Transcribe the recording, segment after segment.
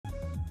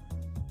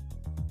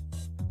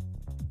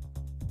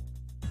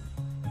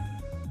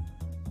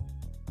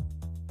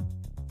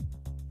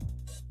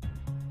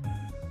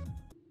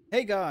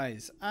Hey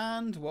guys,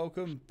 and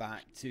welcome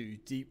back to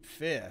Deep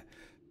Fear.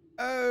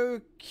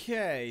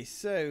 Okay,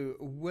 so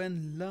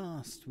when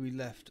last we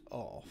left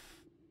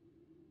off,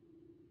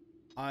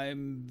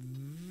 I'm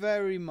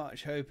very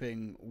much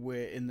hoping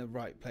we're in the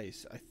right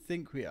place. I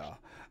think we are.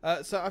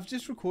 So I've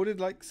just recorded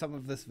like some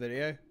of this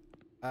video,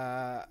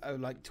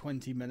 like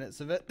 20 minutes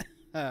of it,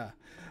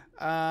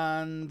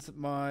 and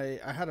I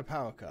had a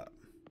power cut.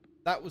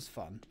 That was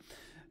fun,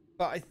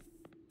 but I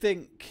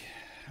think,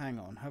 hang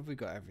on, have we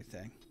got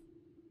everything?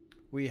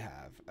 We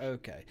have.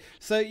 Okay.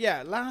 So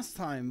yeah, last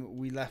time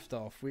we left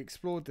off, we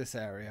explored this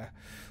area.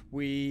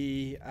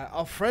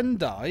 Our friend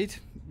died.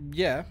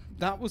 Yeah,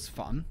 that was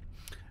fun.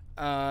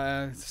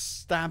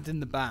 Stabbed in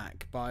the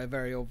back by a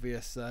very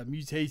obvious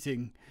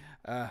mutating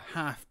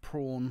half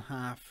prawn,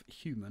 half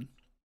human.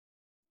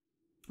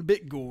 A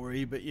bit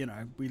gory, but you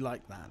know, we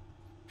like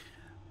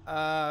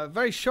that.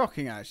 Very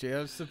shocking actually. I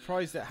was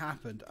surprised it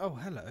happened. Oh,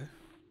 hello.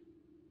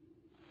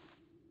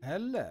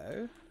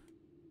 Hello.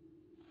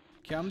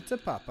 Come to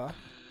Papa.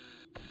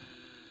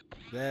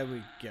 There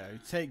we go.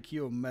 Take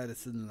your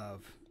medicine,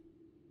 love.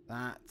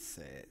 That's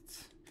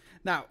it.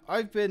 Now,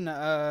 I've been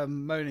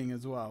moaning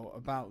as well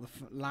about the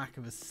lack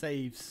of a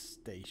save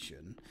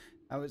station.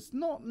 Now, it's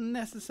not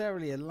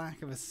necessarily a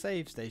lack of a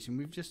save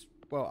station.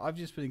 I've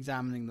just been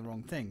examining the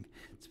wrong thing.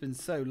 It's been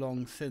so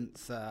long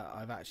since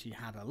I've actually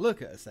had a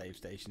look at a save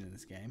station in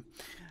this game.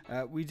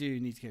 We do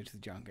need to go to the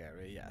junk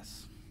area,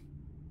 yes.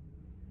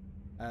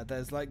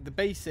 There's like the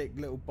basic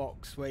little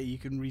box where you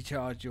can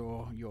recharge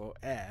your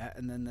air,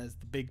 and then there's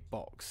the big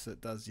box that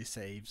does your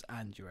saves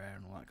and your air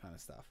and all that kind of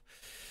stuff.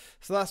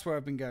 So that's where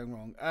I've been going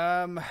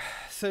wrong.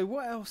 So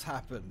what else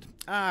happened?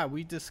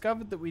 We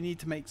discovered that we need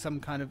to make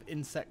some kind of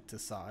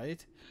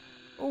insecticide.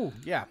 Oh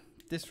yeah,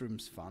 this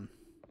room's fun,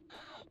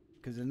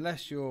 because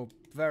unless you're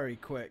very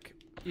quick,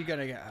 you're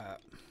gonna get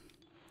hurt.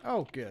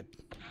 Oh good.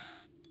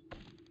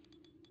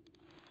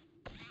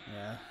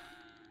 Yeah.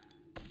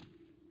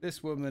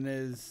 This woman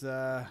is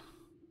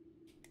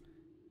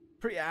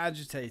pretty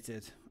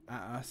agitated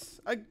at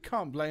us. I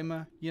can't blame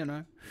her, you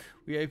know.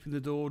 We open the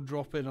door,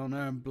 drop in on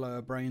her and blow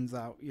her brains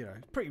out. You know,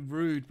 pretty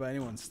rude by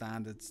anyone's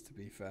standards, to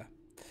be fair.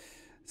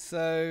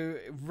 So,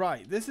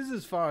 right, this is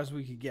as far as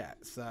we could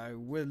get. So,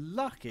 we're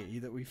lucky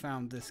that we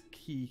found this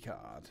key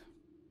card.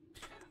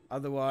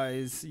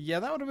 Otherwise, yeah,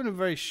 that would have been a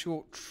very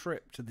short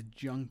trip to the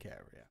junk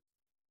area.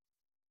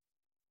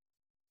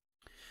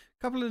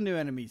 Couple of new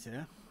enemies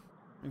here.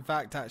 In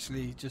fact,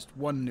 actually, just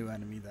one new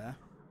enemy there.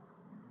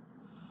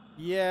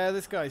 Yeah,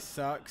 this guy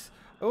sucks.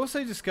 I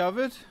also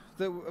discovered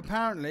that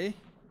apparently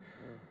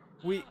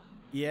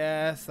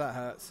yes, that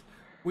hurts.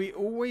 We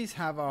always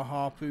have our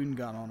harpoon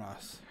gun on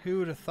us. Who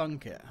would have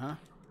thunk it, huh?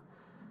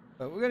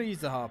 But we're going to use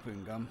the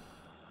harpoon gun.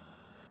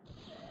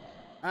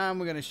 And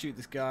we're going to shoot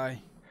this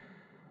guy,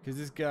 because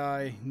this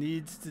guy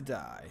needs to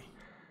die.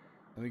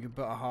 And we can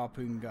put our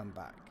harpoon gun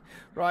back.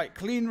 Right,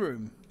 clean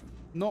room.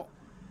 Not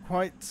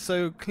quite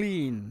so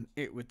clean,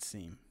 it would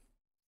seem.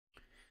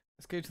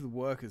 Let's go to the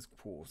workers'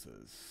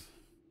 quarters.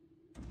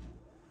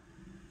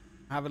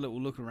 Have a little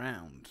look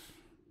around.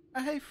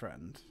 Hey,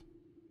 friend.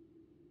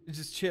 You're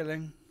just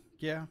chilling,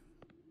 yeah?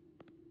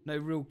 No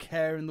real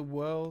care in the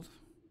world.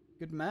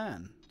 Good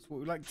man. That's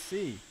what we like to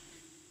see.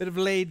 Bit of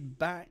laid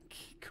back,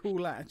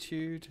 cool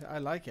attitude. I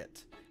like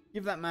it.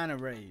 Give that man a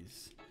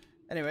raise.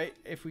 Anyway,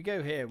 if we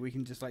go here, we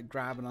can just like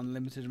grab an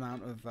unlimited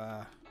amount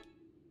of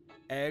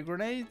air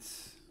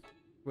grenades,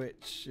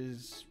 which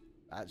is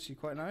actually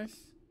quite nice.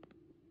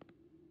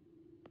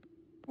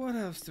 What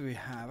else do we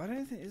have? I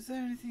don't think... Is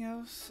there anything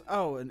else?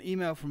 Oh, an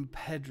email from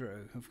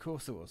Pedro. Of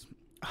course there was.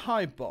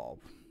 Hi, Bob.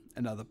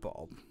 Another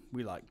Bob.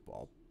 We like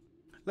Bob.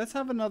 Let's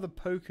have another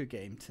poker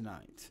game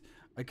tonight.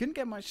 I couldn't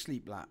get much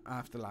sleep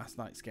after last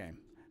night's game.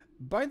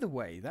 By the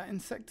way, that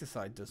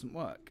insecticide doesn't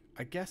work.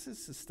 I guess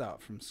it's to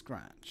start from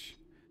scratch.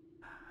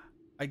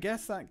 I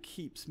guess that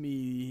keeps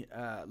me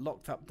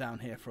locked up down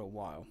here for a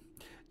while.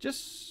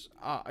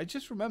 I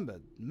just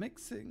remembered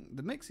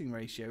the mixing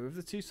ratio of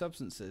the two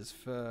substances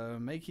for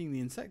making the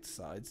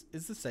insecticides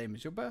is the same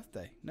as your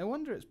birthday. No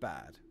wonder it's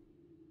bad.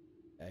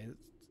 Okay, that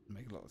doesn't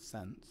make a lot of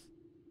sense.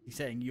 You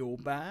saying you're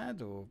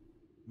bad, or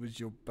was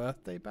your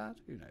birthday bad?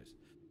 Who knows?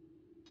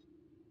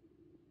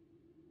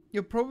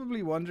 You're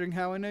probably wondering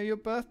how I know your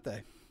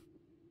birthday.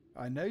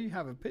 I know you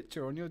have a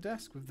picture on your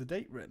desk with the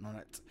date written on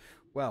it.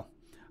 Well,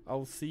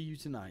 I'll see you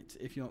tonight,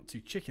 if you're not too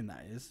chicken,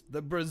 that is.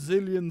 The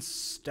Brazilian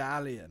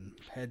stallion,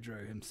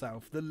 Pedro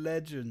himself, the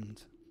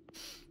legend.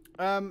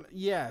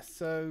 Yeah,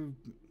 so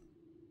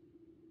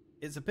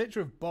it's a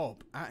picture of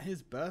Bob at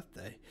his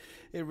birthday.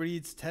 It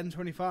reads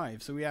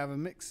 1025, so we have a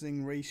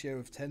mixing ratio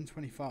of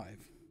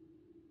 1025.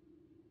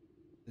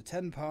 The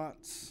 10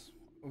 parts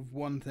of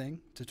one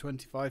thing to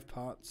 25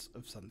 parts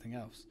of something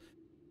else.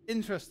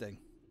 Interesting.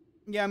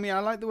 Yeah, I mean, I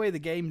like the way the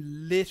game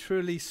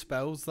literally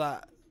spells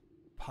that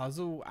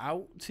puzzle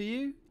out to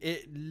you.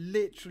 It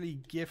literally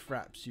gift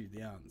wraps you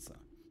the answer.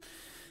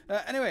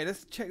 Anyway,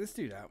 let's check this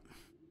dude out.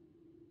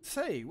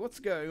 Say,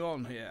 what's going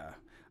on here?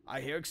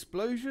 I hear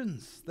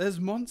explosions. There's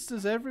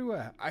monsters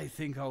everywhere. I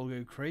think I'll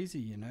go crazy,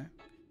 you know.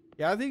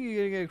 Yeah, I think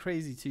you're going to go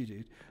crazy too,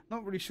 dude.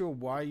 Not really sure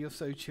why you're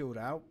so chilled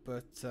out,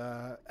 but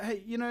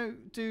hey, you know,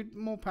 dude,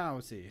 more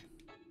power to you.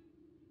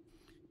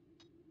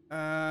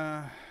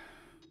 Alright,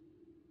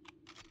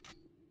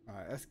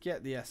 let's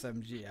get the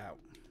SMG out.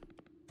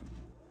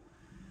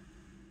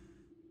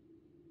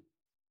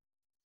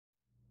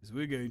 Because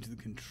we're going to the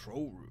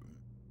control room.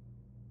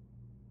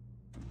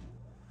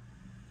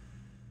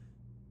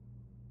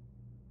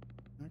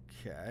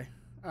 Okay.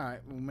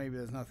 Alright, well maybe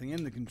there's nothing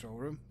in the control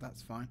room.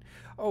 That's fine.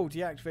 Oh,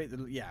 deactivate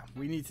the... Yeah,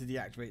 we need to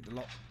deactivate the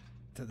lock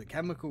to the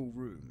chemical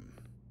room.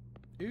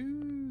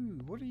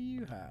 Ooh, what do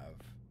you have?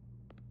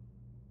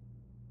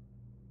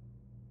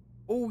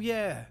 Oh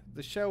yeah,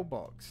 the shell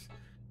box.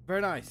 Very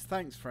nice.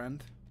 Thanks,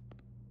 friend.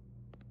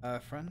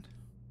 Friend?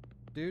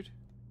 Dude?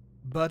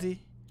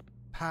 Buddy?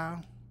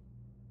 Pal?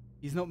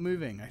 He's not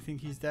moving. I think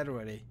he's dead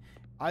already.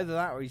 Either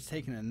that or he's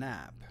taking a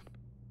nap.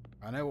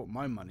 I know what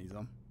my money's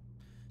on.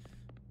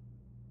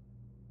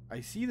 I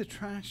see the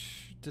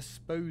trash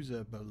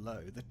disposer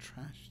below. The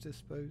trash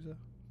disposer?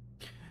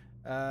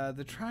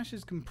 The trash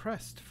is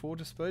compressed for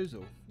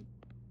disposal.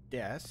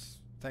 Yes,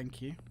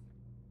 thank you.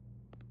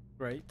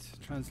 Great.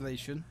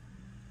 Translation.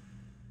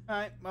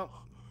 Alright,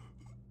 well.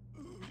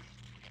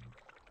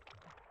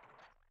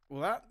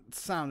 Well, that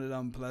sounded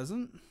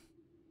unpleasant.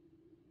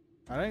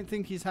 I don't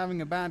think he's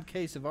having a bad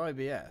case of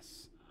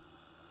IBS.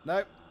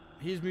 Nope,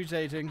 he's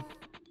mutating.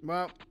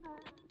 Well,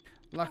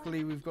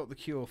 luckily we've got the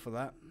cure for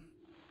that.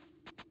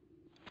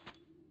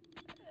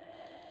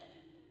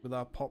 With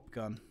our pop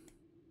gun.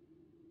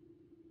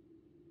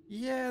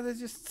 Yeah, there's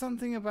just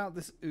something about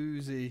this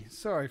Uzi.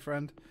 Sorry,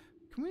 friend.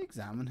 Can we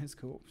examine his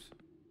corpse?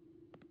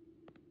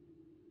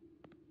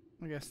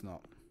 I guess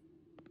not.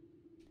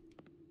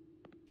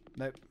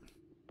 Nope.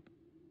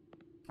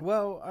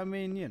 Well, I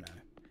mean, you know.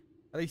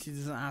 At least he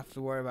doesn't have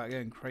to worry about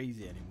going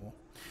crazy anymore.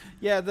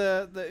 Yeah,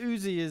 the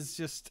Uzi is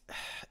just...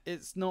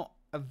 It's not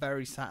a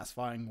very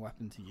satisfying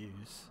weapon to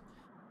use.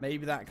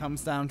 Maybe that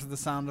comes down to the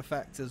sound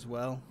effect as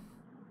well.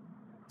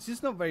 It's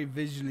just not very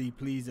visually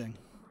pleasing.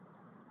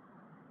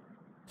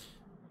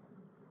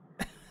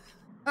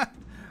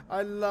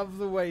 I love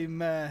the way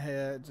Mare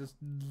here just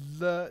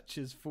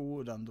lurches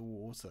forward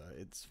underwater.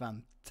 It's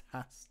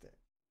fantastic.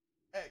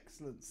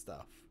 Excellent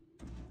stuff.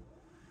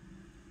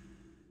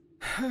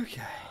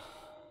 Okay.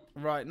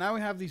 Right, now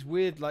we have these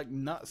weird, like,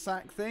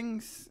 nutsack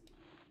things.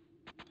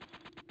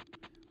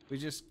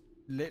 We're just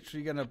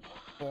literally going to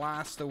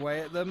blast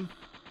away at them.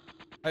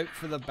 Hope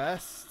for the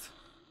best.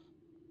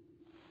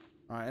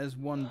 Alright, there's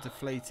one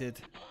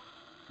deflated,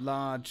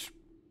 large,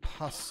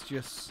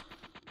 pustous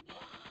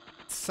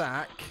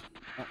sack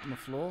on the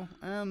floor.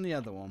 And the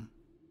other one.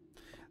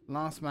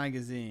 Last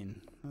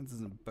magazine. That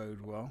doesn't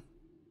bode well.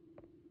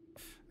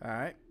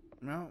 Alright,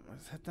 well,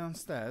 let's head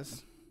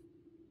downstairs.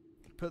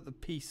 Put the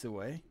piece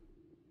away.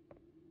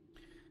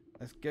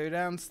 Let's go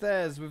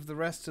downstairs with the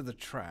rest of the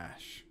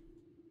trash.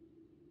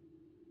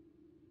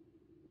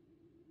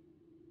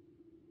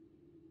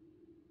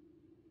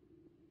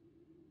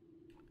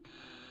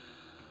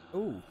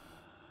 Ooh.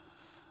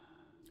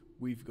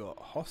 We've got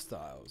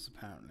hostiles,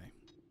 apparently.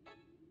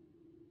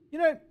 You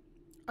know,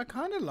 I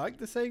kind of like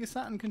the Sega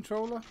Saturn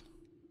controller.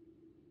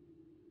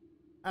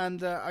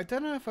 And I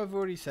don't know if I've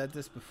already said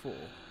this before,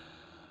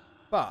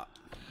 but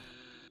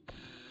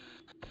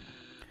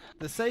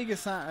the Sega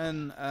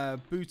Saturn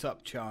boot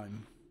up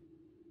chime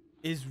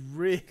is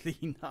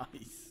really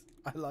nice.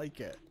 I like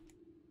it.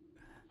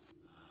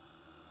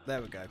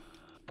 There we go.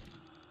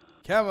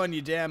 Come on,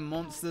 you damn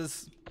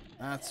monsters.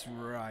 That's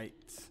right.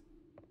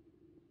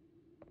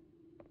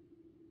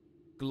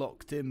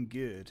 Glocked him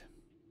good.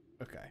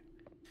 Okay.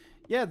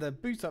 Yeah, the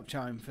boot up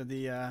chime for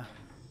the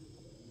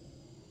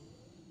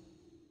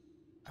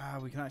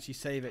we can actually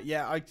save it.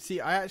 Yeah, I see.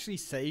 I actually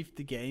saved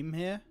the game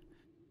here,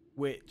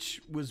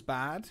 which was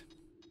bad.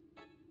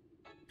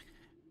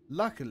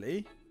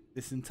 Luckily,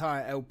 this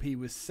entire LP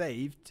was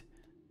saved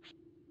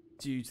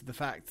due to the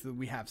fact that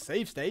we have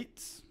save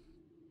states.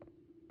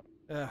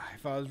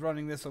 If I was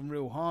running this on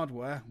real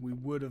hardware, we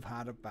would have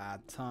had a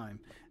bad time.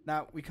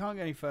 Now, we can't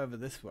go any further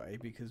this way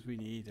because we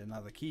need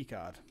another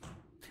keycard.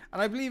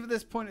 And I believe at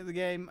this point of the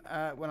game,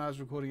 when I was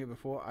recording it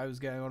before, I was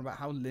going on about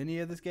how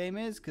linear this game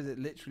is, because it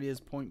literally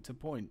is point to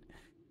point.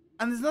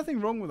 And there's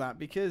nothing wrong with that,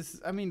 because,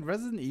 I mean,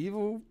 Resident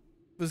Evil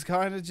was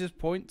kind of just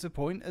point to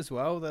point as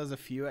well. There's a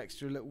few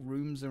extra little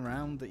rooms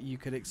around that you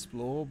could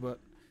explore, but,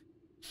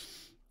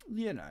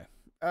 you know.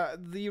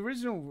 The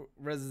original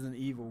Resident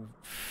Evil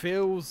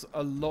feels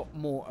a lot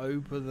more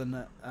open than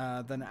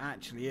it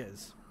actually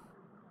is.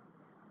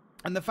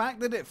 And the fact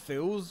that it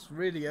feels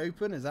really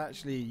open is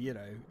actually, you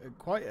know,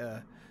 quite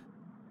an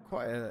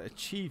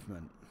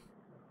achievement.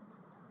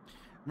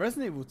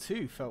 Resident Evil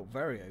 2 felt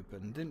very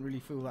open, didn't really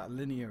feel that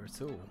linear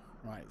at all.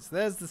 Right, so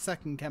there's the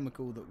second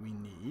chemical that we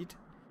need.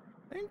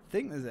 I don't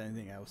think there's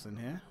anything else in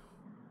here.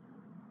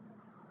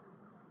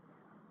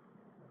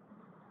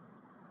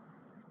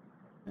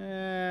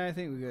 I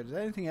think we're good. Is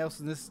there anything else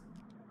in this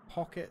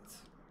pocket?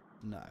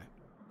 No.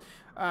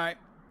 Alright,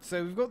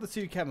 so we've got the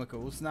two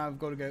chemicals. Now we've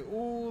got to go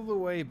all the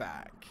way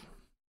back.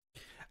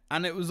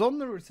 And it was on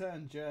the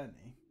return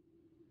journey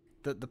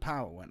that the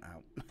power went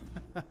out.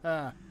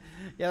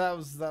 Yeah,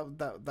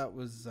 that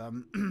was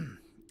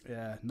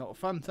yeah, not a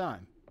fun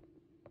time.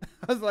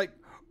 I was like,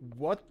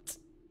 what?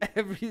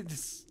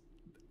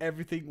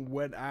 Everything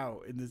went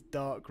out in this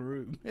dark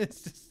room.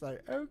 It's just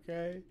like,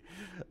 okay,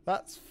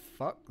 that's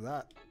fuck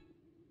that.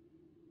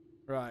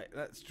 Right,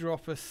 let's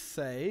drop a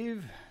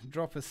save.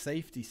 Drop a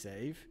safety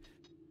save.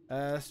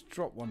 Let's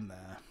drop one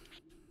there.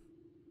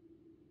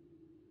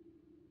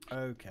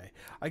 Okay.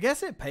 I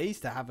guess it pays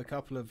to have a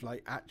couple of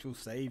like actual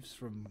saves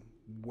from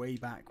way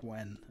back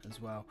when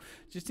as well.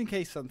 Just in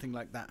case something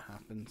like that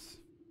happens.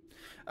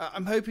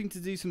 I'm hoping to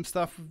do some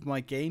stuff with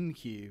my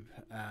GameCube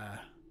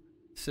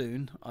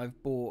soon.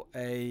 I've bought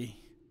a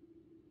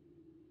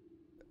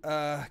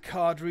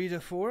card reader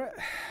for it,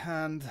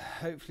 and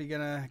hopefully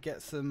gonna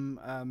get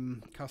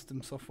some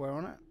custom software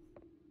on it,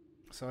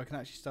 so I can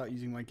actually start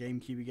using my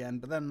GameCube again.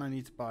 But then I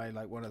need to buy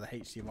like one of the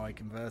HDMI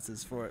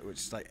converters for it, which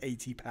is like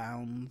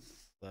 £80.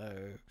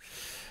 So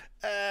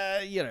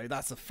you know,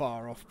 that's a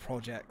far off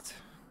project.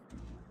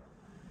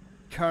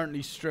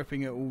 Currently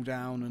stripping it all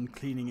down and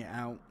cleaning it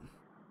out.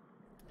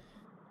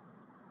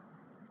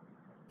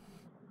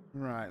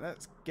 Right,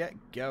 let's get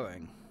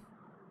going.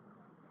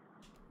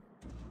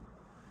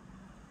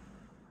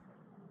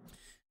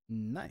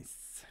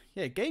 Nice.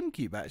 Yeah,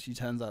 GameCube actually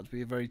turns out to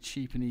be a very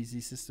cheap and easy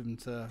system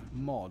to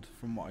mod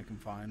from what I can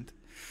find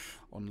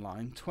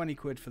online. 20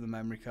 quid for the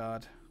memory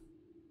card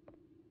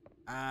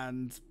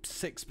and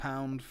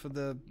 £6 for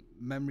the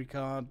memory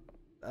card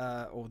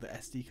or the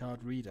SD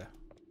card reader.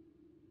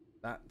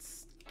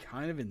 That's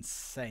kind of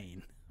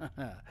insane.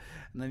 And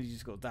then you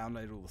just got to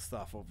download all the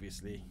stuff,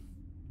 obviously.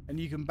 And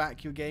you can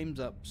back your games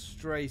up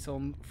straight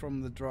on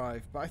from the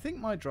drive. But I think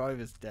my drive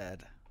is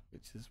dead,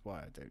 which is why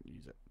I don't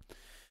use it.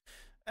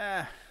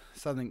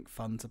 Something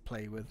fun to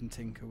play with and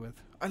tinker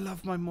with. I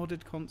love my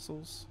modded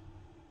consoles.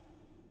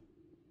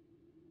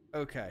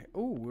 Okay.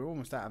 Oh, we're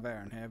almost out of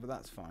air in here, but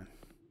that's fine.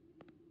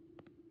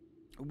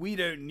 We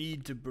don't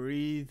need to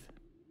breathe.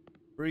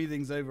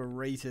 Breathing's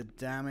overrated,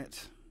 damn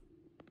it.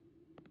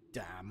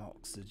 Damn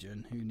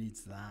oxygen. Who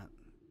needs that?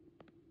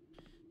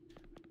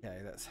 Okay,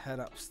 let's head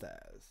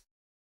upstairs.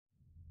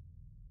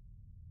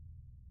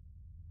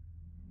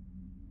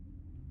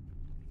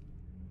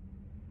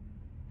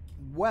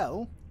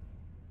 Well,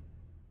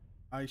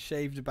 I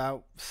shaved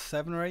about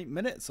 7 or 8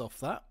 minutes off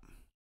that.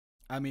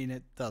 I mean,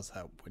 it does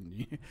help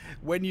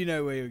when you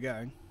know where you're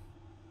going.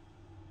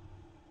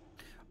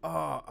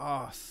 Oh,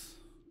 arse.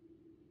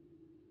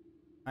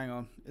 Hang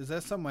on. Is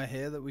there somewhere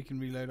here that we can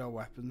reload our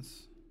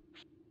weapons?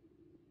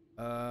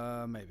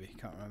 Maybe.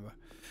 Can't remember.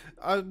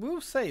 I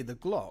will say the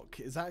Glock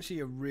is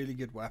actually a really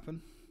good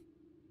weapon.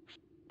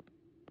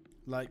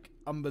 Like,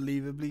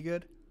 unbelievably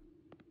good.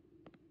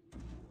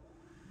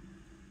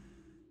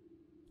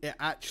 It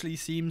actually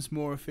seems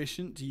more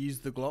efficient to use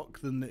the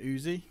Glock than the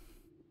Uzi.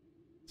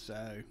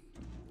 So,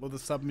 or the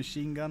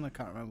submachine gun. I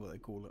can't remember what they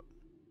call it.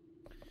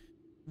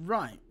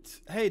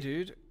 Right. Hey,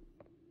 dude.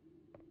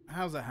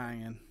 How's it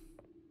hanging?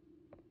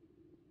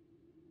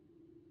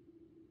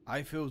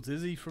 I feel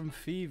dizzy from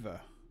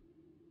fever.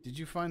 Did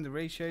you find the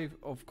ratio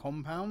of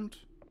compound?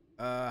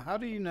 How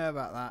do you know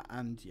about that?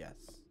 And yes.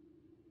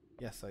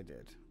 Yes, I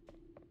did.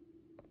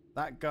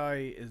 That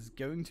guy is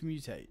going to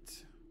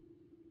mutate.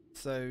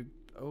 So,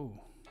 oh.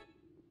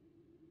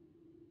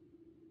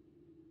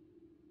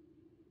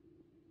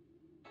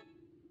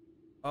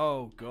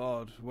 Oh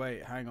god,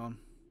 wait, hang on.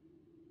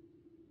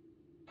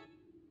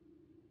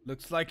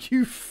 Looks like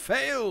you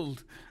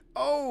failed!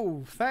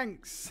 Oh,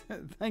 thanks!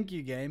 Thank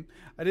you, game.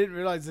 I didn't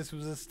realize this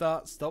was a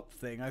start-stop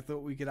thing. I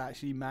thought we could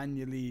actually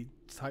manually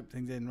type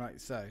things in.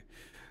 Right, so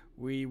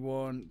we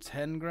want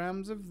 10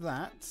 grams of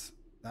that.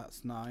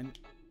 That's 9.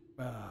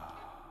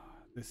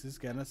 This is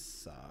gonna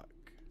suck.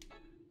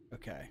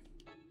 Okay.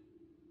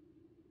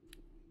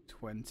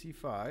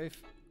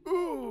 25.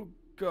 Oh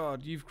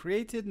god, you've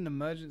created an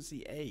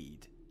emergency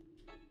aid.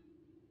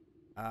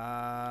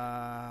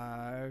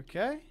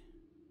 Okay.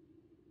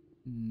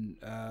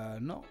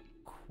 Not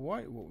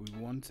quite what we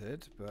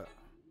wanted, but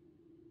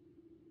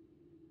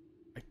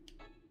I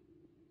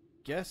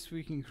guess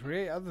we can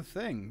create other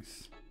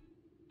things,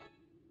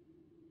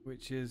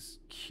 which is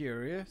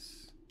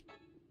curious.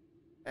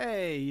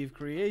 Hey, you've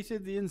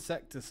created the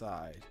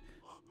insecticide.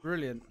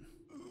 Brilliant.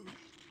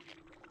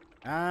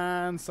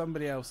 And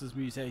somebody else is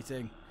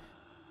mutating.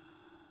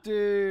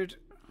 Dude,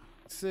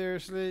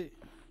 seriously?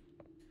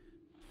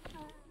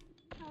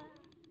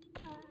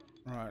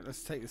 Right,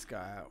 let's take this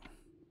guy out.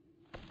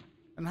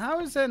 And how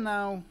is there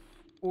now,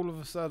 all of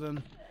a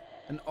sudden,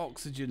 an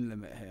oxygen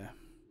limit here?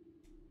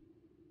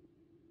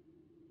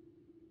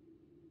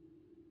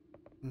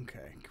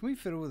 Okay, can we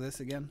fiddle with this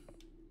again?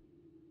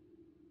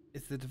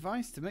 It's the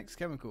device to mix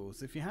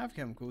chemicals. If you have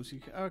chemicals, you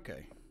can...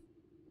 Okay.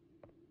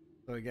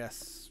 So I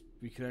guess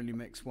we can only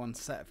mix one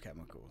set of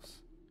chemicals.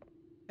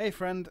 Hey,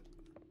 friend.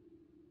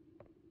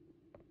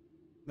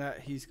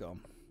 He's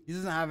gone. He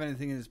doesn't have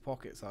anything in his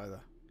pockets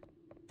either.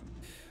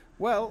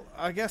 Well,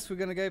 I guess we're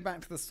going to go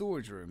back to the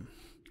storage room,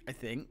 I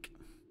think.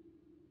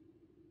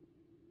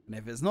 And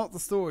if it's not the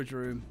storage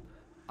room,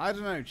 I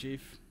don't know,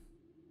 Chief.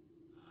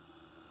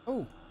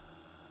 Oh.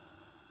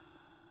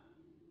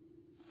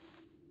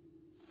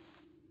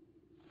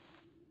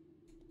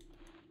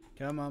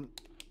 Come on.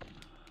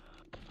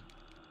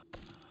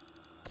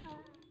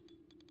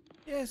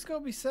 Yeah, it's got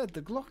to be said,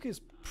 the Glock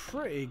is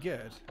pretty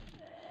good.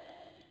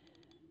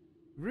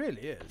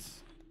 Really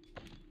is.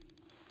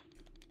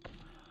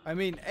 I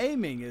mean,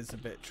 aiming is a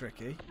bit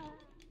tricky,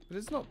 but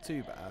it's not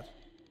too bad.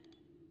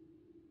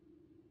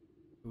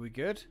 Are we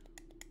good?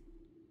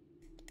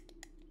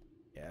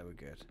 Yeah, we're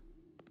good.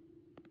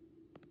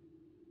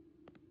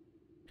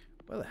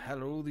 Where the hell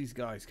are all these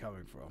guys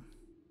coming from?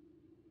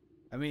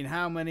 I mean,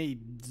 how many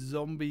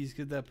zombies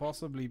could there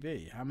possibly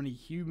be? How many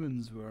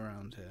humans were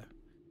around here?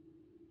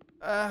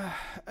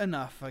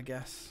 Enough, I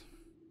guess.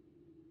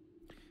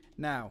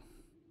 Now,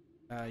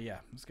 yeah,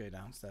 let's go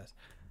downstairs.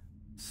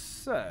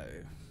 So,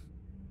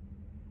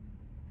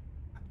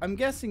 I'm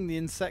guessing the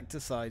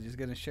insecticide is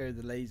going to show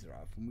the laser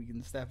up and we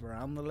can step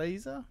around the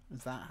laser?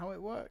 Is that how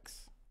it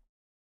works?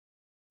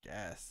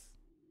 Yes.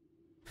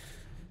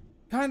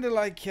 Kind of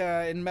like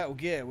in Metal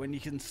Gear when you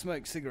can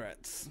smoke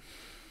cigarettes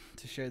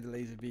to show the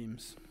laser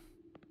beams.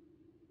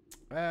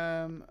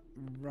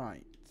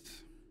 Right.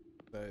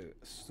 So,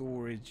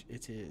 storage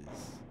it is.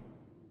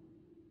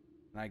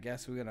 And I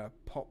guess we're going to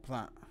pop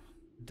that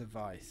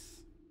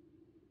device.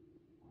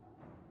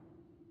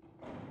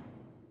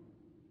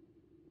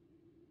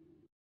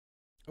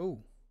 Oh.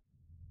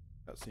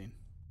 Cutscene.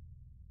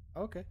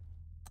 Okay.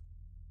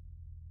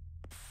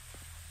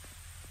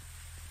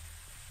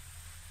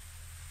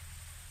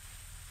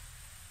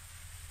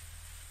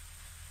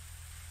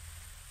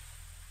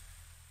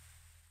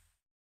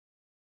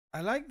 I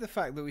like the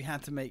fact that we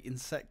had to make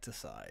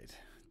insecticide.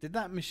 Did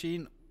that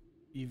machine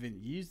even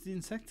use the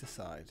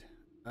insecticide?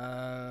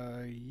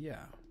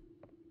 Yeah.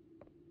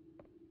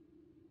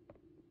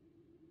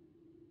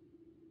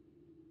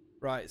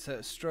 Right, so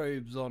it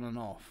strobes on and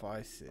off.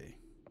 I see.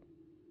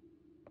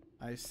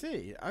 I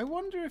see. I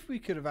wonder if we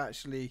could have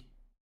actually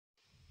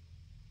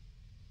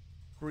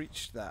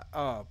breached that.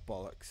 Oh,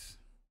 bollocks.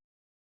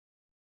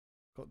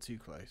 Got too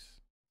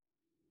close.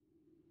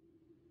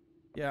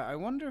 Yeah, I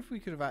wonder if we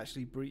could have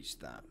actually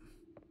breached that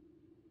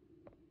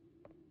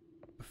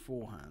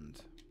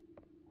beforehand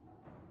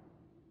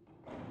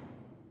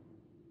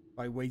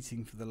by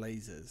waiting for the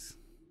lasers.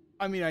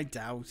 I mean, I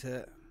doubt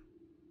it.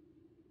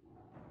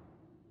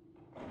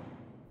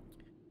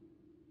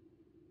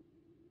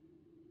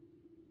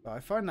 But I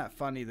find that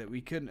funny that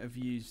we couldn't have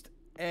used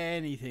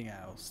anything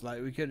else.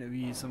 Like, we couldn't have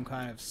used some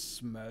kind of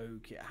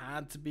smoke. It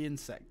had to be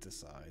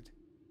insecticide.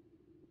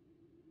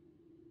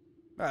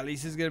 Well, at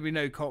least there's going to be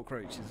no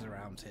cockroaches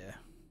around here,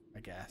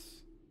 I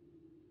guess.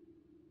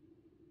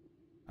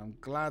 I'm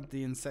glad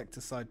the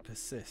insecticide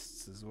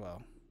persists as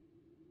well.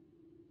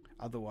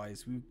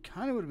 Otherwise, we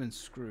kind of would have been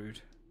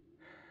screwed.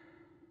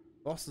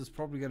 Boss is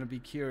probably going to be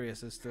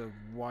curious as to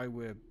why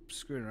we're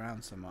screwing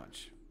around so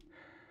much.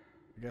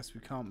 I guess we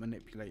can't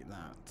manipulate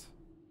that.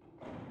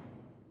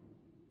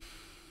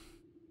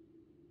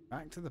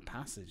 Back to the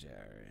passage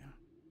area.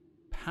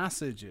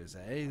 Passages,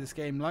 eh? This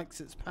game likes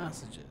its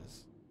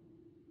passages.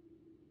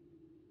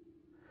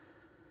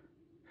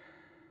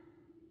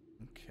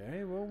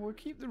 Okay, well, we'll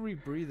keep the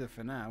rebreather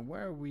for now.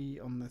 Where are we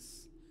on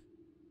this?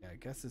 Yeah, I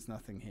guess there's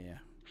nothing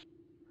here.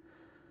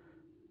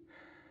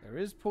 There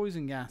is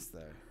poison gas,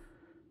 though.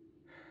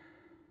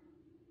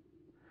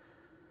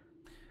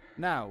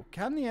 Now,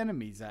 can the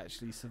enemies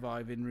actually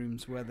survive in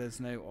rooms where there's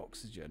no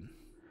oxygen?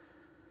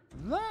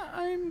 That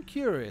I'm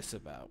curious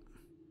about.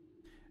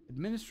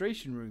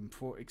 Administration room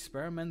for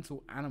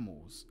experimental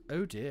animals.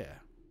 Oh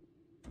dear.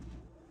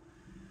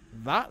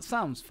 That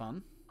sounds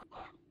fun.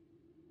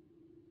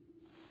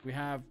 We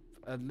have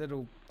a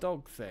little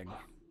dog thing.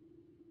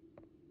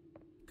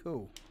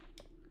 Cool.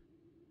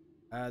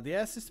 The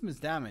air system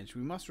is damaged.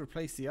 We must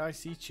replace the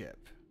IC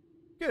chip.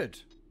 Good.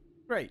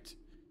 Great.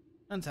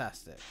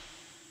 Fantastic.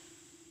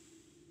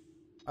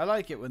 I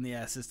like it when the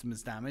air system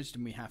is damaged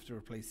and we have to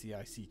replace the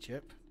IC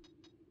chip.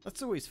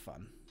 That's always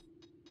fun.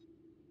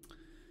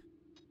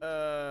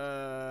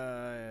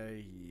 Yeah,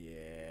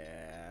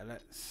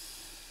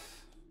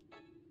 let's...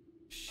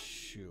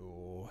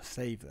 Sure.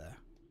 Save there.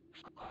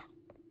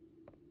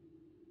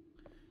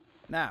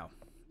 Now,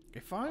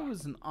 if I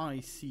was an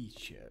IC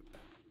chip,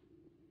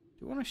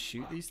 do you want to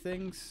shoot these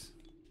things?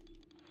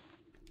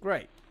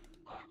 Great.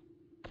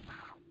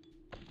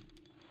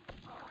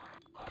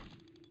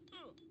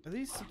 Are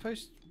these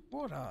supposed...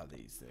 What are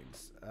these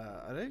things?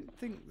 I don't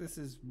think this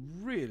is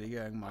really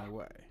going my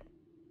way.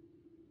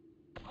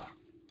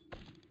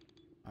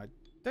 I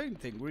don't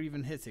think we're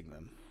even hitting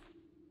them.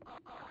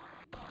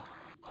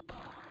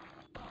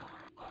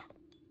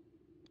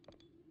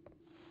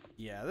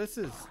 Yeah, this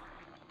is...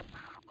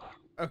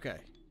 Okay.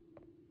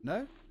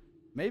 No?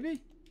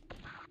 Maybe?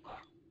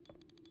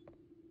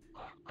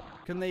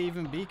 Can they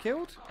even be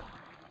killed?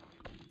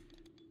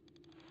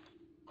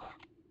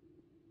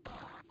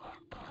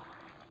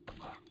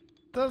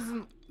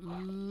 Doesn't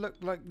look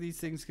like these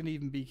things can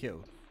even be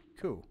killed.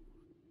 Cool.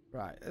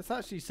 Right, let's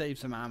actually save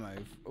some ammo.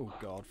 Oh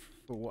god,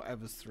 for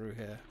whatever's through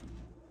here.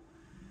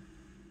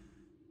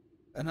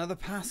 Another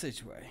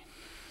passageway.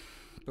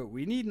 But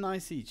we need an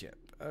IC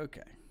chip.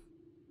 Okay.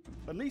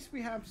 At least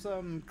we have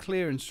some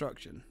clear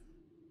instruction.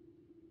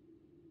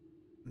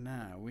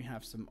 Now we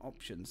have some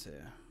options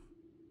here.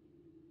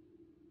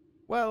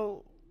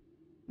 Well,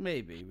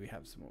 maybe we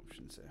have some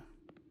options here.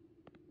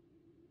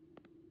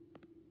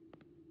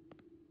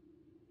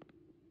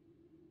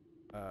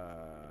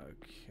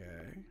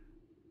 Okay.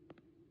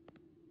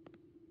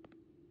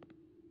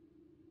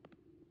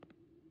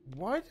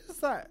 Why does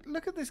that...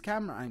 Look at this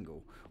camera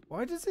angle.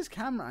 Why does this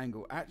camera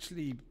angle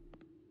actually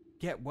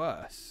get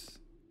worse?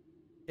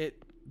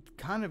 It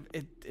kind of...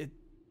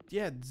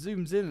 Yeah, it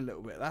zooms in a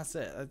little bit. That's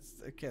it. That's...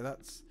 Okay,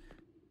 that's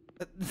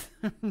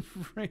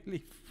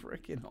really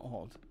freaking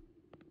odd.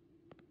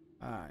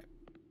 Alright.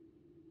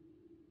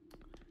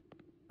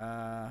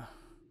 I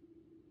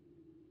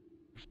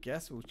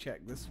guess we'll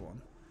check this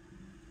one.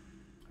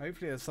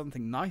 Hopefully there's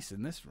something nice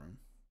in this room.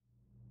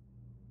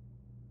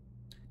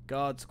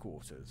 Guards'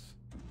 quarters.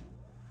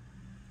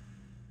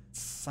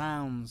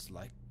 Sounds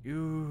like...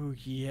 Ooh,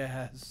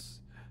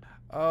 yes.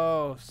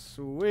 Oh,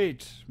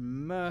 sweet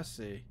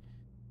mercy.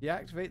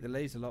 Deactivate the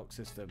laser lock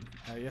system.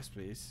 Yes,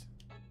 please.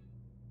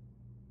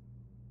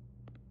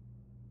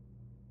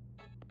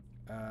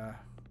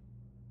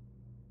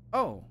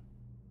 Oh.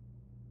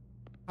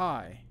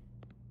 Hi.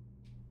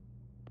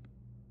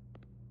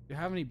 Do you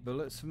have any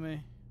bullets for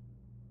me?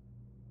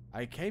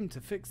 I came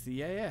to fix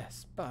the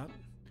AS, but...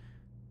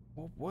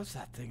 What was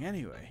that thing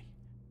anyway?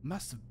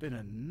 Must have been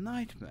a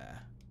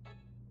nightmare.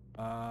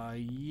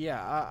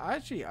 Yeah,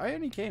 I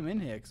only came in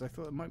here because I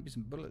thought there might be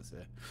some bullets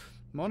here.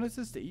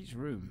 Monitors to each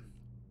room.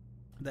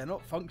 They're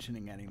not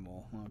functioning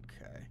anymore.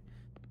 Okay.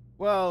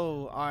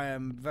 Well, I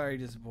am very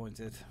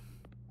disappointed.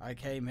 I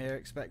came here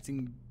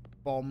expecting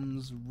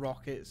bombs,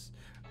 rockets,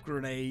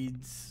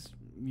 grenades,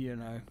 you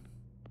know.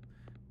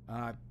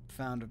 I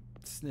found a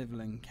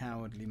sniveling,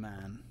 cowardly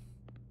man.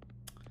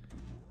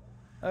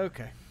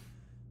 Okay.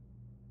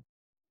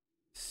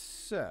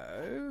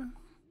 So,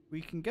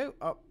 we can go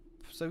up.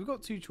 So we've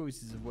got two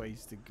choices of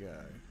ways to go.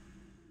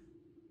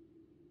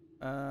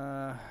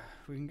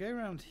 We can go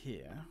around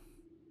here.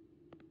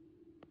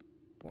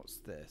 What's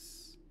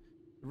this?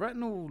 The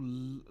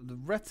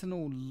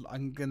retinal,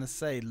 I'm gonna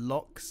say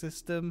lock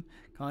system.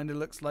 Kind of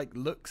looks like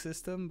look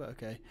system, but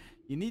okay.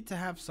 You need to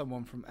have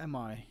someone from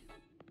MI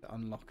to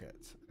unlock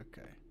it.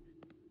 Okay.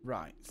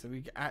 Right, so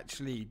we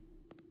actually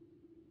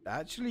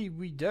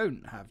we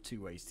don't have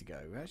two ways to go.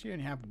 We actually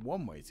only have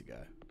one way to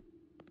go.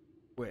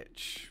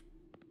 Which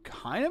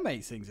kind of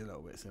makes things a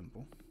little bit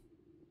simple.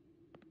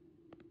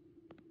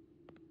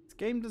 This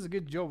game does a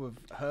good job of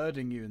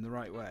herding you in the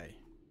right way.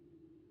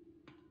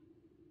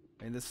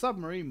 I mean, the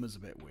submarine was a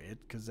bit weird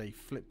because they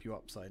flip you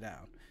upside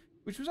down,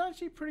 which was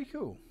actually pretty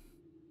cool.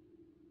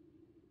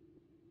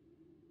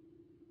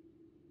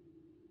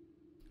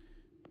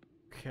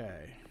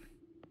 Okay.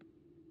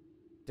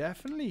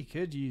 Definitely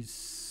could use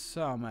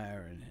some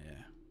air in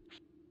here.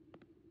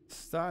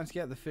 Starting to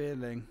get the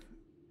feeling...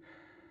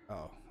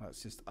 Oh,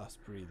 that's just us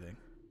breathing.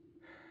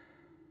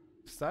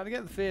 Starting to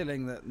get the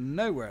feeling that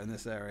nowhere in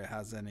this area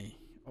has any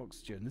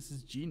oxygen. This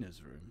is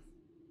Gina's room.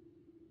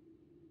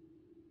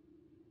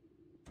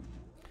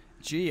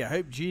 Gee, I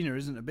hope Gina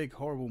isn't a big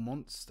horrible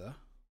monster.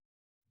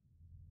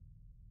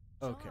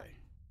 Okay. John,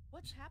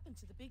 what's happened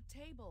to the big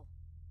table?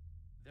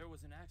 There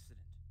was an accident.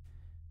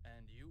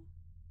 And you?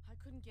 I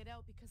couldn't get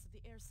out because of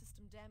the air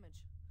system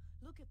damage.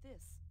 Look at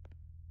this.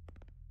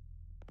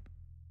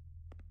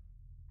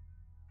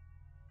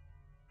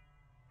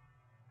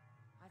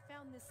 I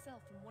found this cell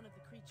from one of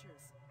the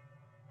creatures.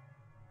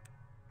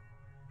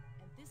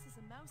 And this is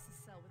a mouse's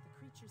cell with the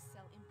creature's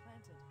cell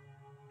implanted.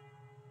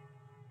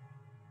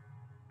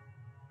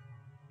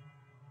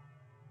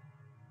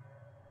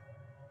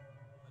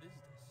 What is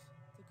this?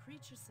 The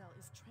creature cell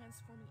is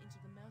transforming into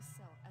the mouse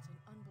cell at an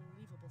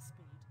unbelievable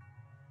speed.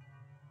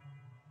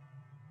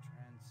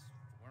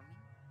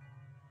 Transforming?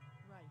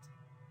 Right.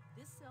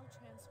 This cell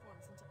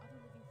transforms into other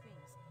living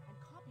things and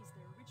copies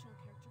their original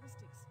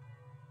characteristics.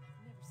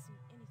 I've never seen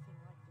anything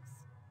like this.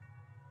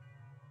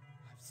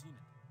 I've seen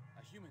it.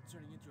 A human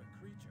turning into a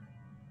creature.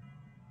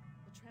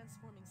 The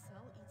transforming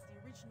cell eats the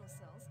original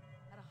cells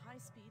at a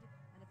high speed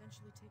and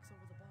eventually takes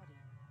over the body.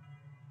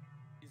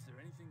 Is there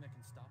anything that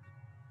can stop it?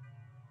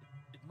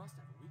 It must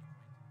have a weak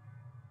point.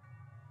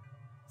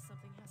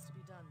 Something has to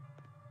be done,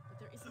 but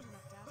there isn't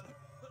enough data.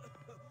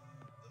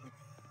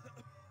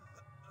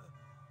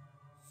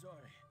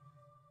 Sorry.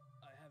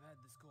 I have had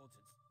this cold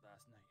since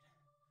last night.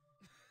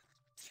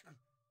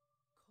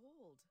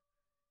 Cold?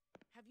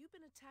 Have you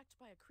been attacked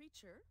by a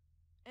creature?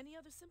 Any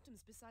other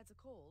symptoms besides a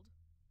cold?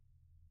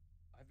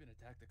 I've been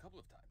attacked a couple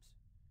of times.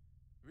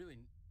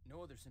 Really,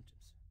 no other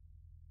symptoms.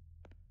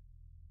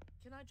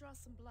 Can I draw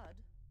some blood?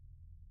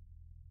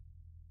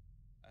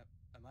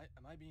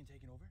 Am I being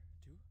taken over,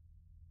 too?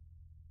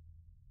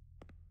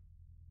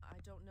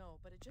 I don't know,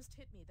 but it just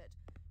hit me that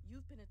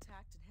you've been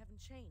attacked and haven't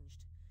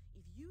changed.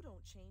 If you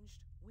don't change,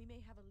 we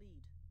may have a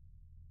lead.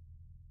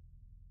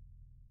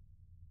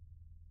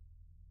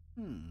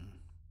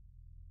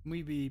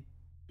 We be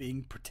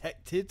being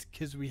protected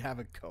because we have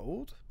a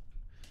cold?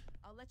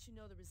 I'll let you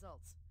know the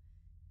results.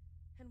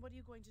 And what are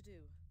you going to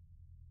do?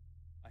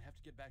 I have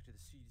to get back to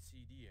the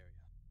CD area.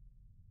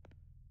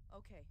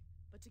 Okay,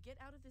 but to get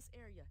out of this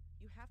area,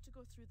 you have to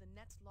go through the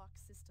net lock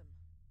system.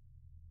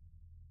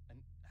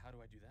 And how do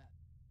I do that?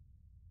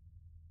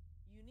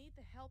 You need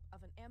the help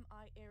of an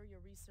MI area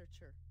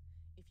researcher.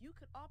 If you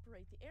could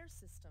operate the air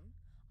system,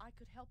 I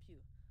could help you.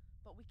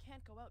 But we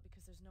can't go out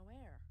because there's no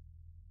air.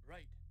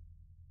 Right.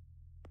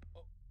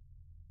 Oh,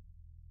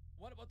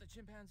 what about the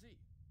chimpanzee?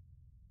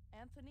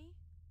 Anthony?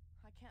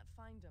 I can't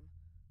find him.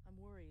 I'm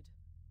worried.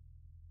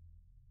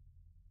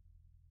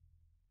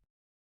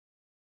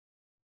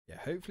 Yeah,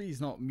 hopefully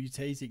he's not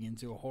mutating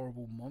into a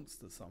horrible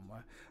monster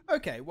somewhere.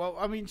 Okay, well,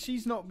 I mean,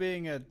 she's not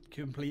being a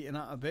complete and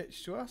utter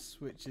bitch to us,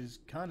 which is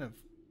kind of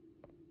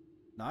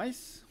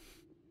nice.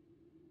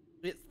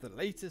 It's the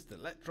latest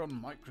electron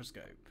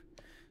microscope.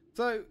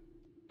 So,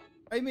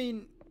 I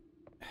mean,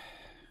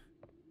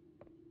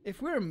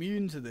 if we're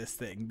immune to this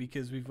thing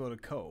because we've got a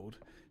cold,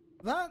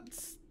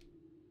 that's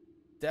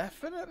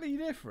definitely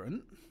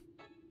different.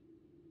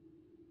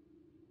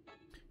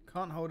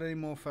 Can't hold any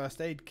more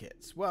first aid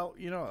kits. Well,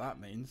 you know what that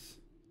means.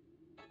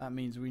 That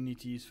means we need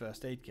to use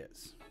first aid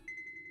kits.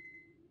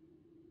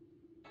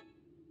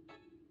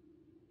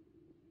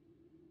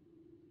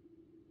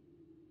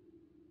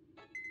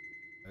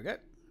 Okay.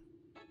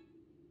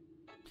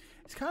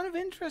 It's kind of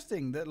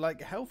interesting that,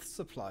 like, health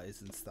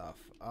supplies and stuff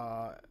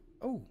are...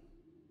 Oh.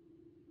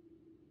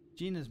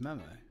 Gina's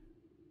memo.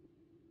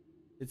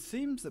 It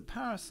seems that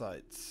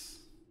parasites...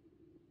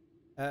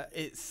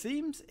 it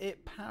seems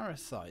it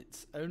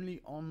parasites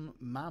only on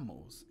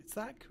mammals. Is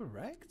that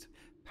correct?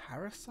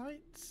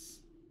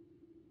 Parasites?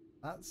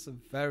 That's a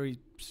very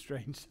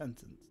strange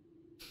sentence.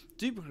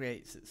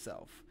 Duplicates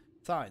itself.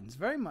 Signs,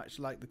 very much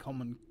like the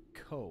common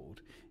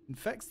cold,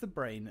 infects the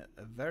brain at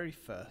a very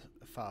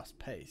fast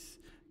pace.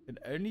 Can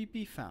only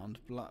be found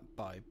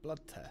by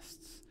blood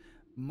tests.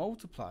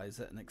 Multiplies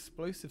at an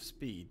explosive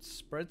speed.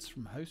 Spreads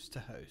from host to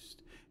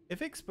host.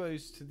 If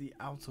exposed to the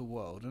outer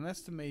world, an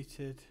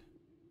estimated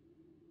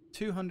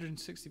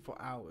 264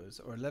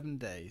 hours or 11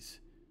 days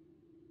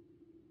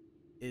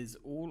is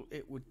all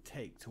it would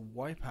take to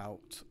wipe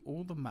out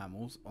all the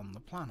mammals on the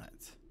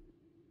planet.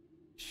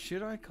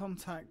 Should I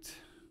contact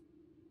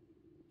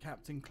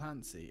Captain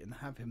Clancy and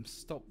have him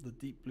stop the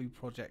Deep Blue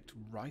Project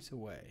right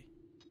away?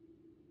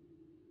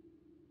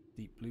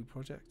 Deep Blue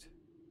Project?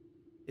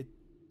 It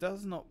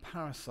does not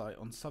parasite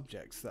on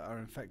subjects that are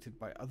infected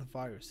by other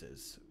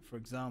viruses, for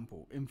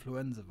example,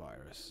 influenza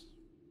virus.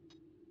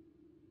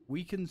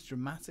 Weakens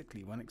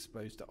dramatically when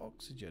exposed to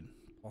oxygen.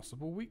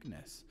 Possible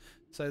weakness.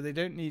 So it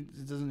doesn't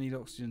need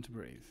oxygen to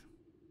breathe.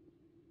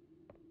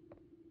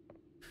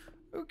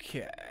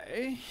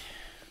 Okay.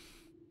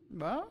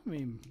 Well, I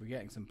mean, we're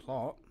getting some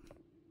plot.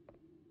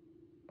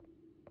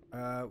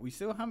 We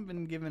still haven't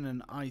been given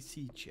an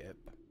IC chip.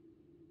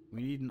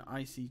 We need an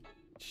IC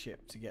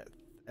chip to get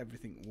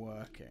everything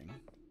working.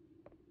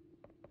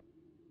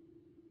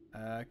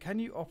 Can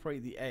you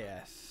operate the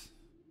AS?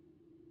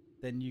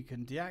 Then you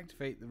can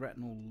deactivate the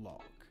retinal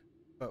lock.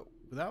 But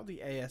without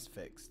the AS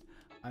fixed,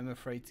 I'm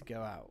afraid to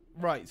go out.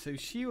 Right, so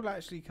she will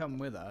actually come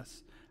with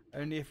us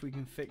only if we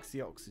can fix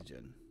the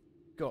oxygen.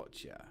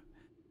 Gotcha.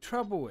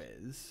 Trouble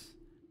is,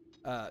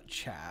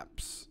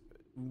 chaps,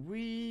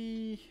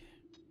 we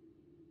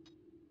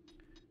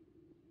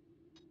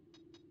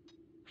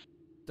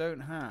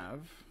don't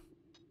have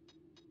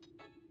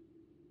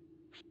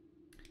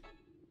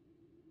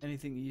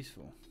anything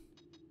useful.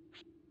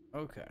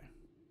 Okay.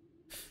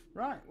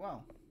 Right,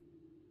 well.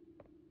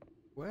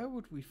 Where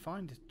would we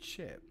find a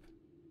chip?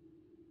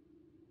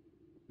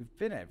 We've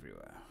been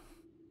everywhere.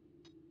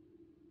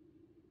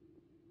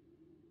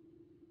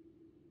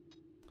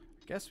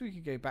 I guess we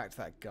could go back to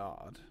that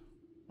guard.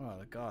 Well,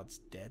 the guard's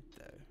dead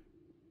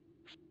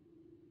though.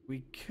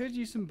 We could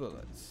use some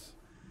bullets.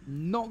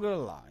 Not gonna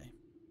lie.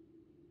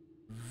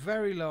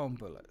 Very low on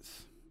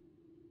bullets.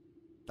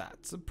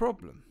 That's a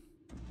problem.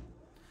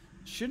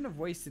 Shouldn't have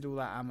wasted all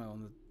that ammo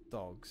on the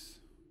dogs,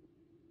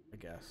 I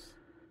guess.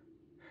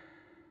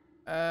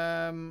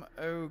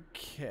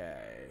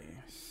 Okay.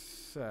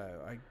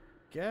 So, I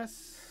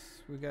guess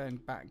we're going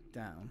back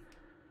down.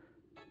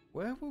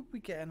 Where would we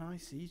get an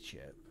IC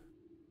chip?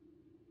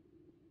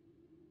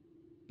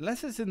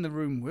 Unless it's in the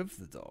room with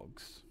the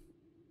dogs.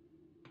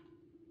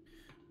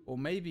 Or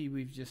maybe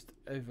we've just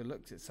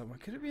overlooked it somewhere.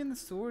 Could it be in the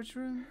storage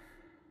room?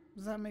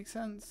 Does that make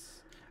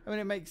sense? I mean,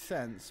 it makes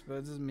sense, but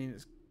it doesn't mean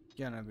it's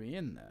gonna be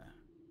in there.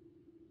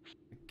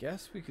 I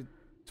guess we could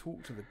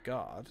talk to the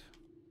guard.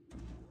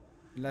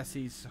 Unless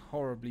he's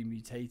horribly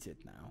mutated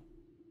now.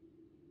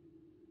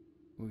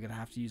 We're gonna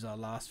have to use our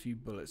last few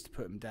bullets to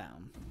put him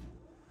down.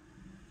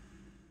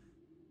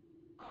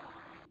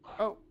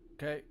 Oh,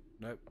 okay.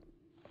 Nope.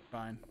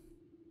 Fine.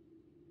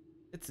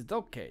 It's a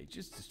dog cage.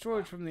 It's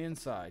destroyed from the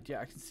inside.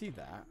 Yeah, I can see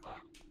that.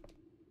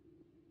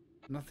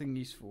 Nothing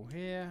useful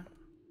here.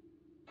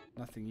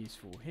 Nothing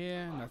useful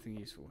here. Nothing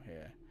useful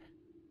here.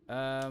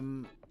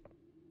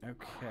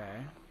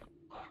 Okay.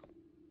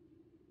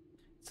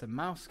 So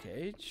mouse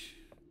cage.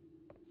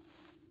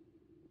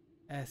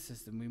 Air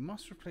system. We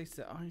must replace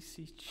the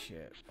IC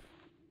chip.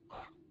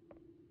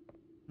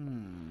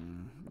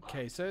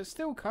 Okay, so it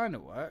still kind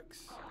of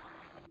works.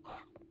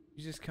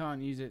 You just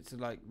can't use it to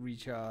like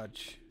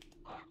recharge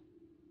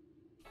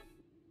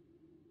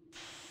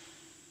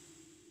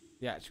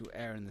the actual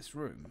air in this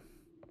room.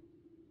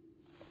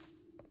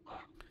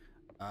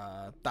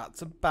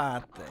 That's a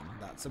bad thing.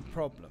 That's a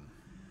problem.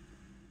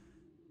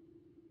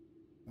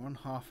 We're on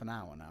half an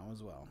hour now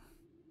as well.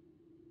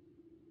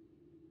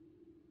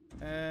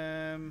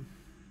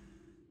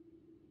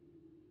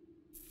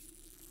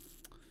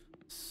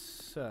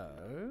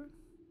 So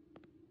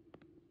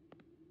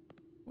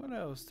what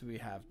else do we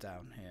have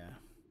down here?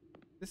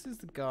 This is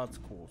the guards'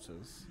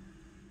 quarters. Is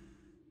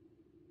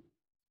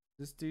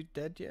this dude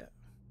dead yet?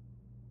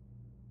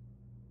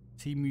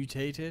 Is he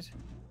mutated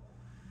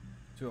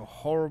to a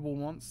horrible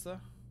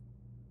monster?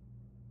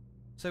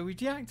 So we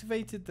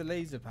deactivated the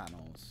laser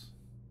panels.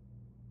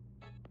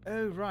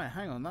 Oh right,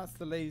 hang on, that's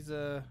the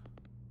laser.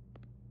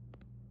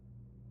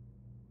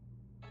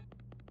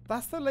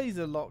 That's the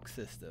laser lock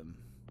system.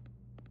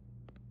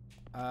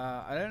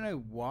 I don't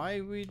know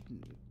why we'd...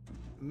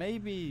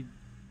 Maybe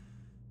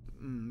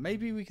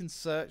we can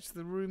search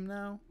the room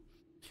now.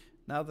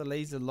 Now the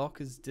laser lock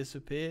has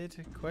disappeared?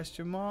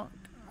 Question mark?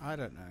 I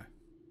don't know.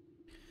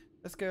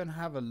 Let's go and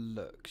have a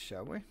look,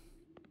 shall we?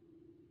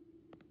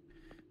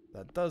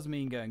 That does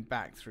mean going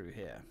back through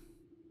here.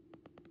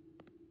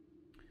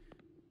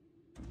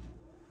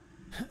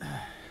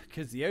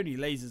 Because the only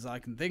lasers I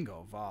can think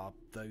of are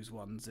those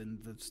ones in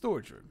the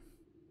storage room.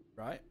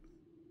 Right?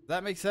 Does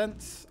that make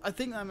sense? I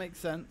think that makes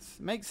sense.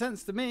 Makes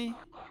sense to me.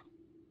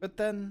 But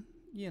then,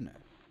 you know,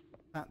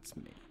 that's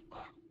me.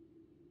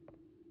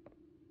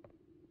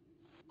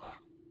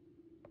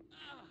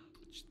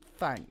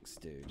 Thanks,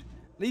 dude.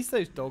 At least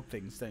those dog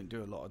things don't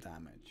do a lot of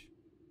damage.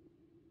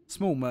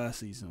 Small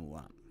mercies and all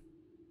that.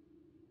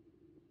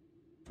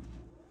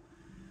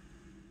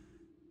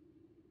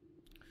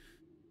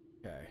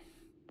 Okay.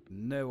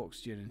 No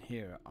oxygen in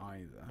here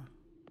either.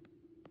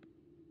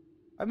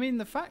 I mean,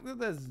 the fact that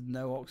there's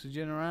no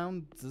oxygen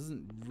around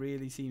doesn't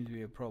really seem to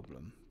be a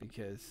problem,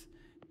 because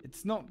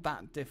it's not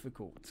that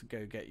difficult to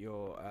go get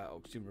your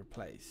oxygen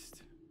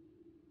replaced.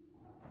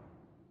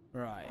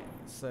 Right,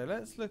 so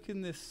let's look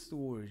in this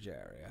storage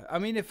area. I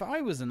mean, if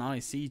I was an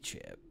IC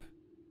chip,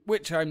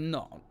 which I'm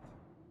not.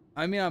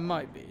 I mean, I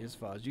might be, as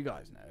far as you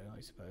guys know,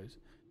 I suppose.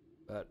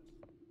 But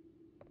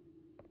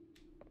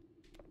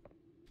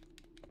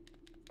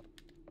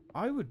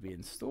I would be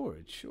in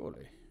storage,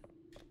 surely.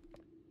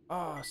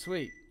 Ah,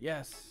 sweet.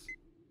 Yes.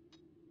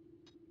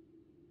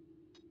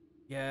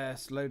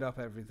 Yes, load up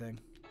everything.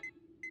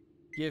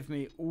 Give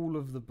me all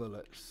of the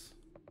bullets.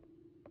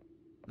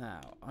 Now,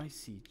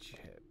 IC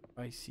chip.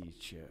 IC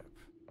chip.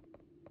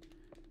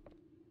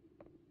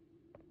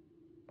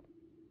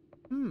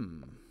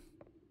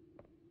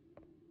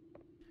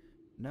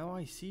 No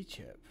IC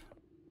chip.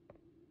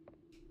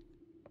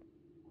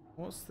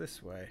 What's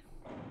this way?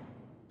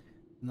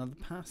 Another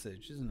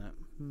passage, isn't it?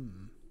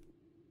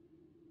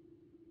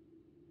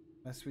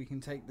 Unless we can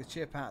take the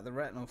chip out of the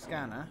retinal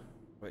scanner,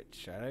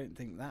 which I don't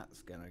think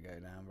that's going to go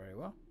down very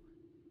well.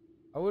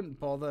 I wouldn't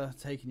bother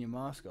taking your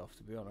mask off,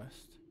 to be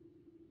honest.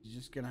 You're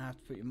just going to have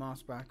to put your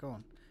mask back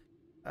on.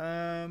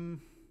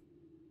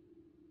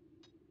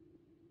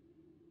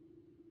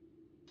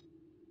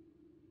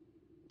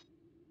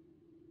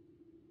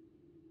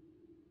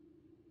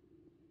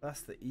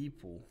 That's the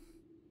E-pool.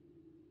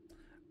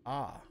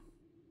 Ah.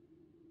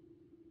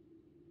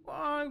 Well,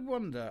 I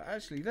wonder.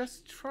 Actually,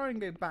 let's try and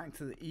go back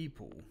to the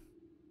E-pool.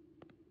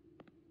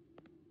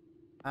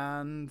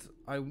 And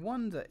I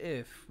wonder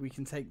if we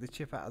can take the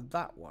chip out of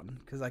that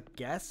one, because I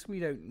guess we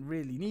don't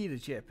really need a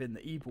chip in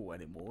the E-pool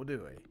anymore,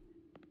 do we?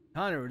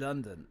 Kind of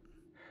redundant,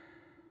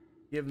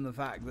 given the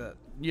fact that,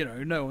 you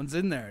know, no one's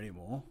in there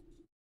anymore.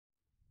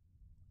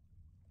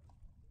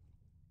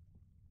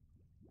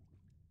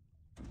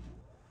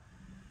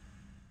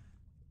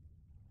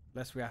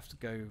 Unless we have to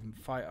go and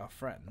fight our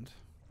friend.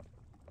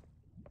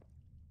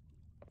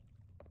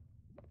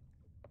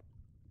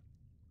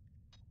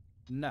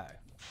 No.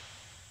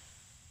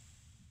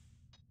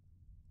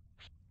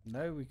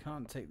 No, we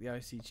can't take the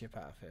IC chip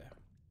out of here.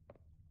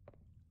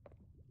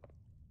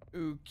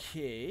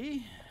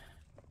 Okay.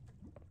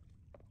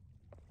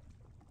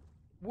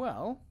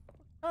 Well,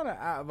 kind of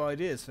out of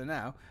ideas for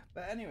now.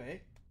 But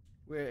anyway,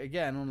 we're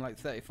again on like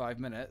 35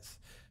 minutes.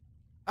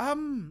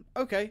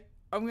 Okay.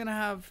 I'm going to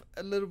have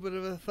a little bit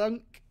of a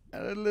thunk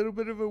and a little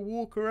bit of a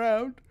walk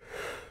around.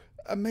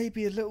 And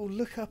maybe a little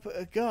look up at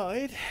a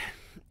guide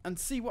and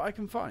see what I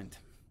can find.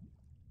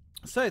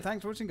 So,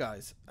 thanks for watching,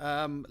 guys.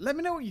 Let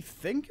me know what you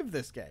think of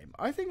this game.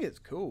 I think it's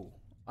cool.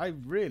 I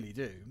really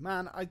do.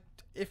 Man,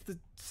 if the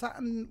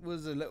Saturn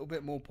was a little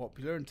bit more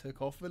popular and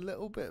took off a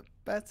little bit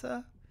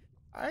better,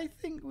 I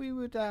think we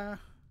would have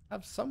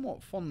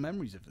somewhat fond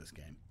memories of this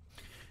game.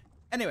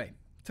 Anyway,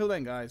 till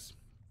then, guys,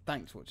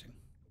 thanks for watching.